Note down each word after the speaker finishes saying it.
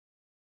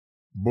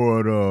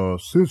But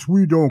since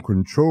we don't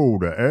control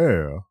the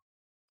air,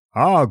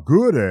 our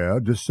good air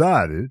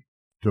decided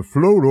to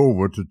float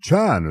over to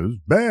China's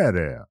bad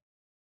air.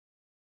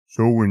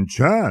 So when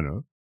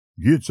China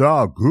gets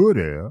our good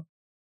air,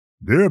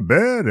 their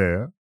bad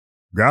air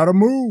gotta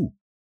move.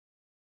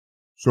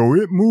 So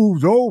it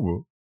moves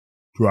over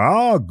to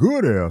our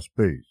good air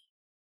space.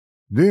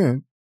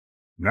 Then,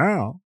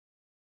 now,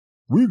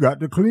 we got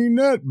to clean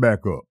that back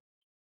up.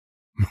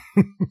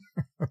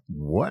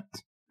 What?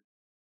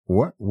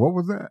 What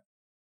was that?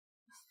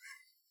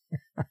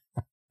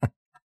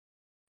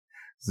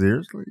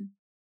 Seriously?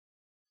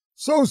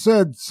 So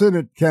said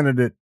Senate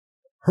candidate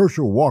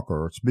Herschel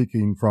Walker,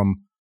 speaking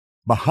from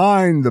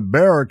behind the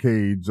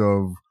barricades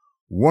of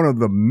one of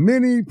the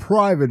many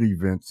private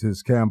events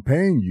his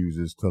campaign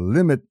uses to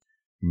limit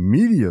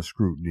media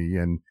scrutiny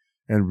and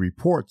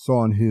reports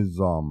on his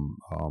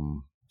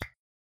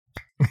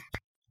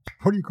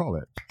what do you call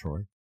that,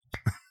 Troy?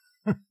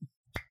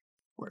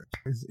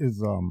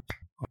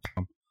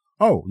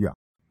 Oh yeah,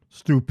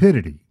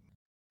 stupidity.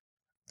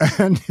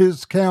 And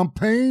his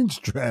campaign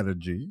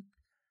strategy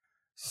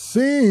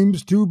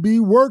seems to be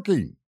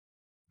working.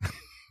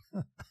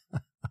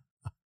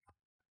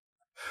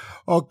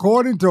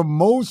 According to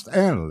most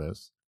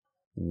analysts,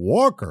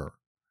 Walker,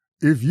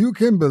 if you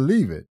can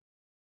believe it,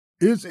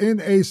 is in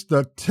a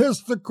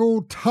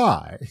statistical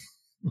tie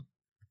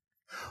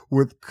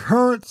with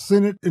current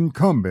Senate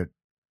incumbent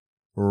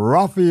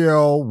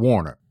Raphael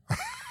Warnock.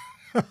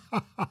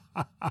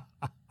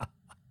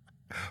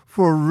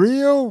 For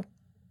real?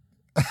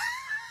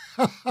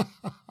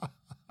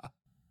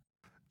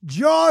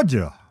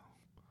 Georgia,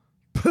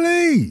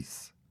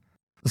 please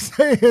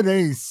say it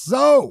ain't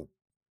so.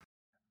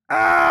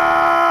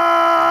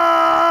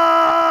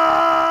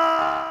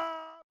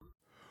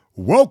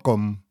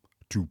 Welcome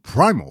to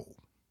Primal,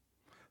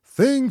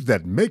 Things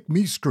That Make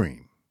Me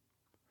Scream,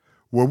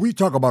 where we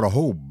talk about a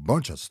whole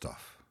bunch of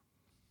stuff.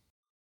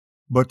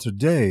 But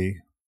today,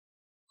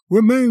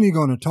 we're mainly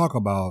going to talk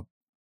about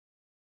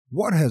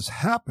what has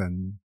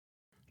happened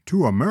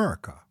to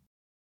America.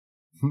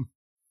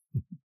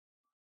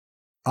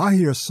 I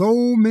hear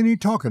so many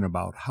talking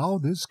about how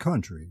this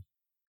country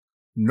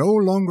no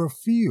longer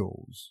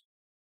feels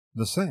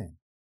the same.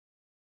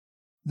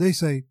 They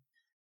say,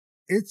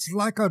 it's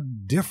like a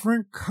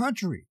different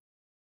country.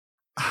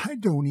 I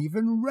don't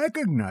even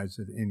recognize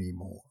it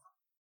anymore.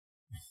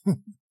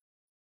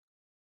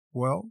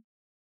 Well,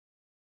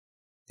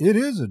 it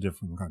is a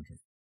different country.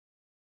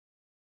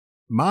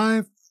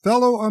 My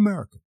fellow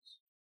Americans,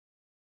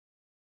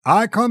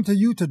 I come to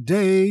you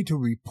today to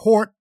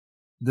report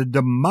the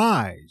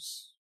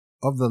demise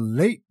of the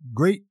late,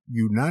 great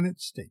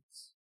United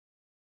States.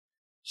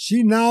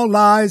 She now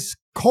lies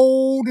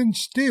cold and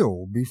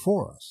still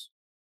before us,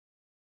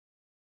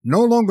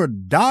 no longer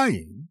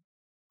dying,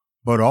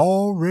 but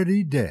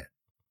already dead.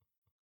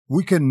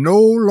 We can no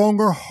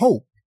longer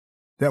hope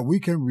that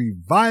we can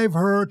revive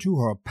her to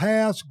her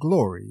past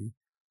glory,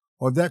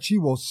 or that she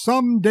will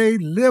someday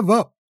live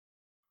up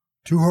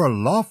to her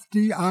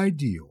lofty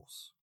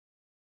ideals.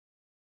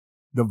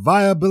 The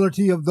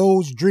viability of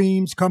those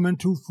dreams coming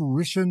to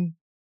fruition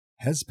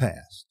has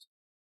passed.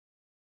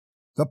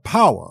 The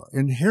power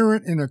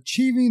inherent in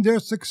achieving their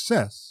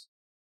success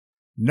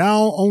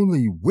now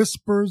only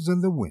whispers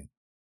in the wind.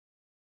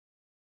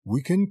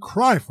 We can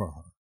cry for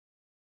her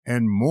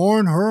and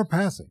mourn her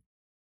passing,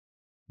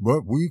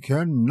 but we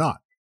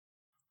cannot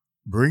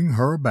bring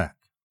her back.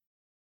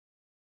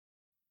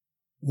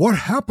 What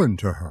happened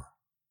to her?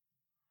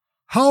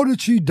 How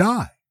did she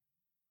die?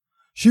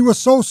 She was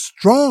so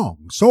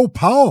strong, so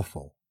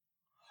powerful,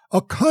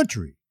 a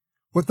country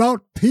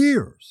without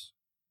peers.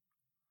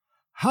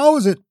 How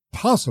is it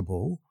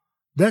possible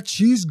that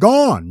she's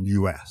gone,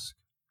 you ask?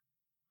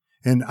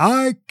 And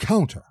I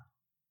counter,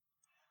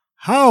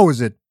 how is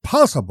it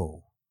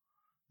possible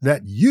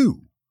that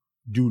you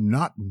do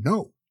not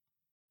know?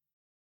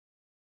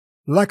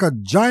 Like a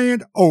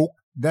giant oak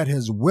that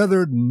has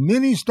weathered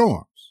many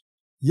storms,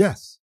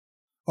 yes,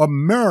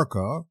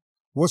 America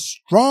was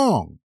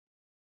strong,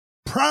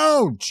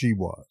 proud she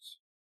was,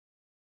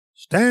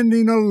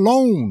 standing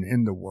alone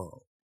in the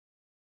world,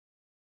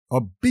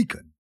 a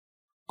beacon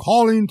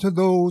calling to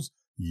those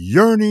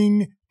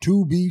yearning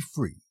to be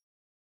free.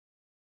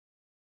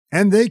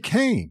 And they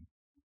came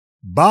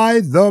by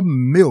the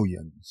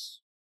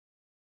millions,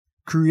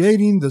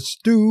 creating the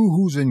stew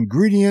whose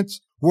ingredients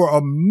were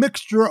a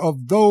mixture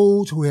of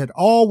those who had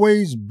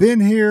always been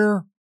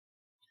here,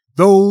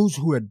 those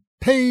who had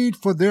paid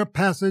for their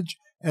passage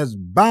as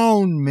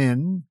bound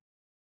men,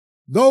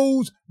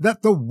 those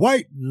that the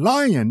white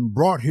lion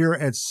brought here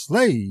as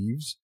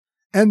slaves,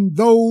 and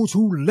those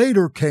who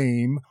later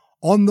came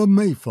on the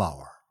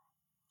Mayflower,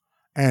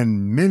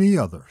 and many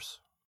others.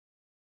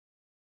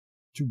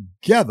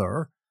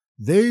 Together,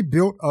 they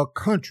built a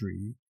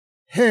country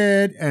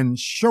head and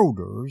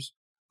shoulders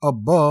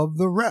above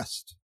the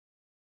rest,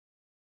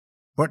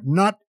 but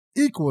not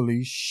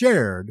equally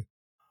shared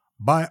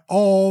by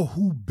all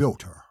who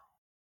built her.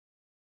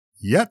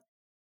 Yet,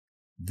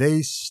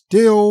 they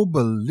still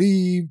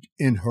believed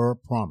in her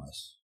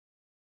promise.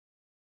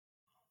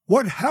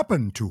 What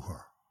happened to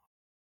her?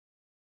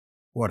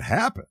 What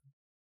happened?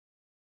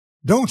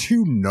 Don't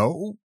you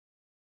know?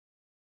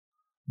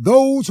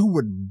 Those who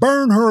would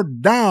burn her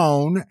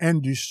down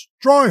and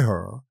destroy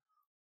her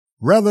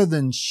rather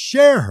than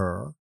share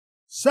her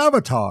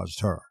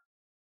sabotaged her,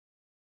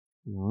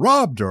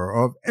 robbed her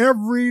of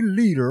every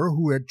leader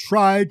who had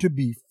tried to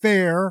be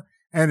fair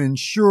and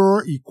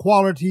ensure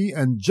equality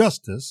and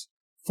justice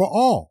for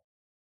all,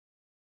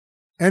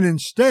 and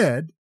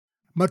instead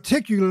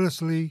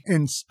meticulously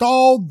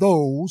installed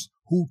those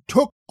who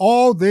took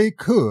all they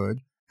could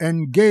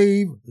and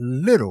gave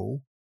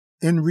little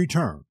in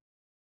return.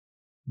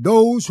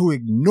 Those who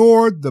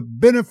ignored the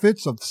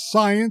benefits of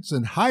science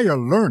and higher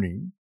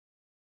learning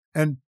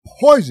and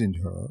poisoned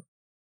her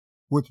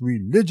with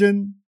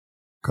religion,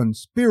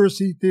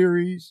 conspiracy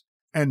theories,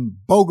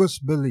 and bogus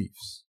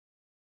beliefs.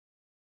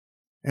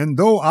 And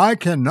though I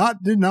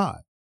cannot deny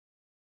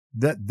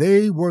that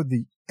they were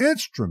the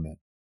instrument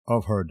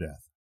of her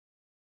death,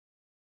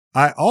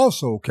 I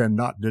also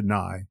cannot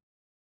deny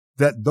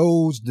that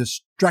those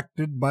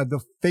distracted by the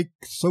fake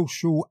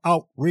social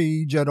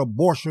outrage at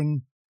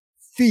abortion,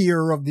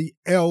 fear of the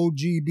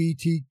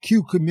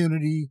LGBTQ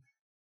community,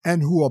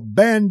 and who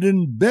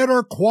abandoned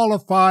better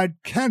qualified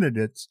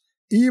candidates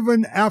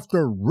even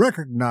after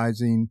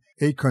recognizing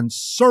a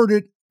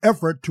concerted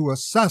effort to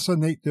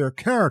assassinate their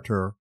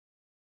character,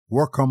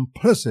 were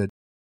complicit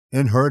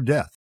in her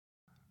death.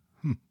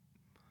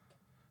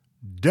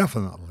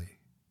 Definitely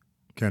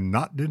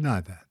cannot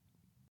deny that.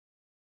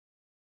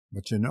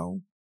 But you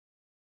know,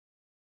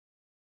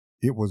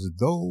 it was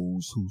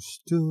those who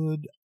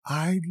stood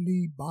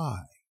idly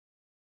by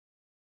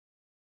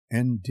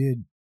and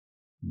did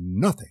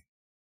nothing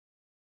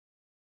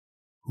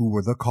who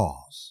were the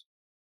cause.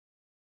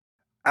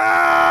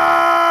 Ah!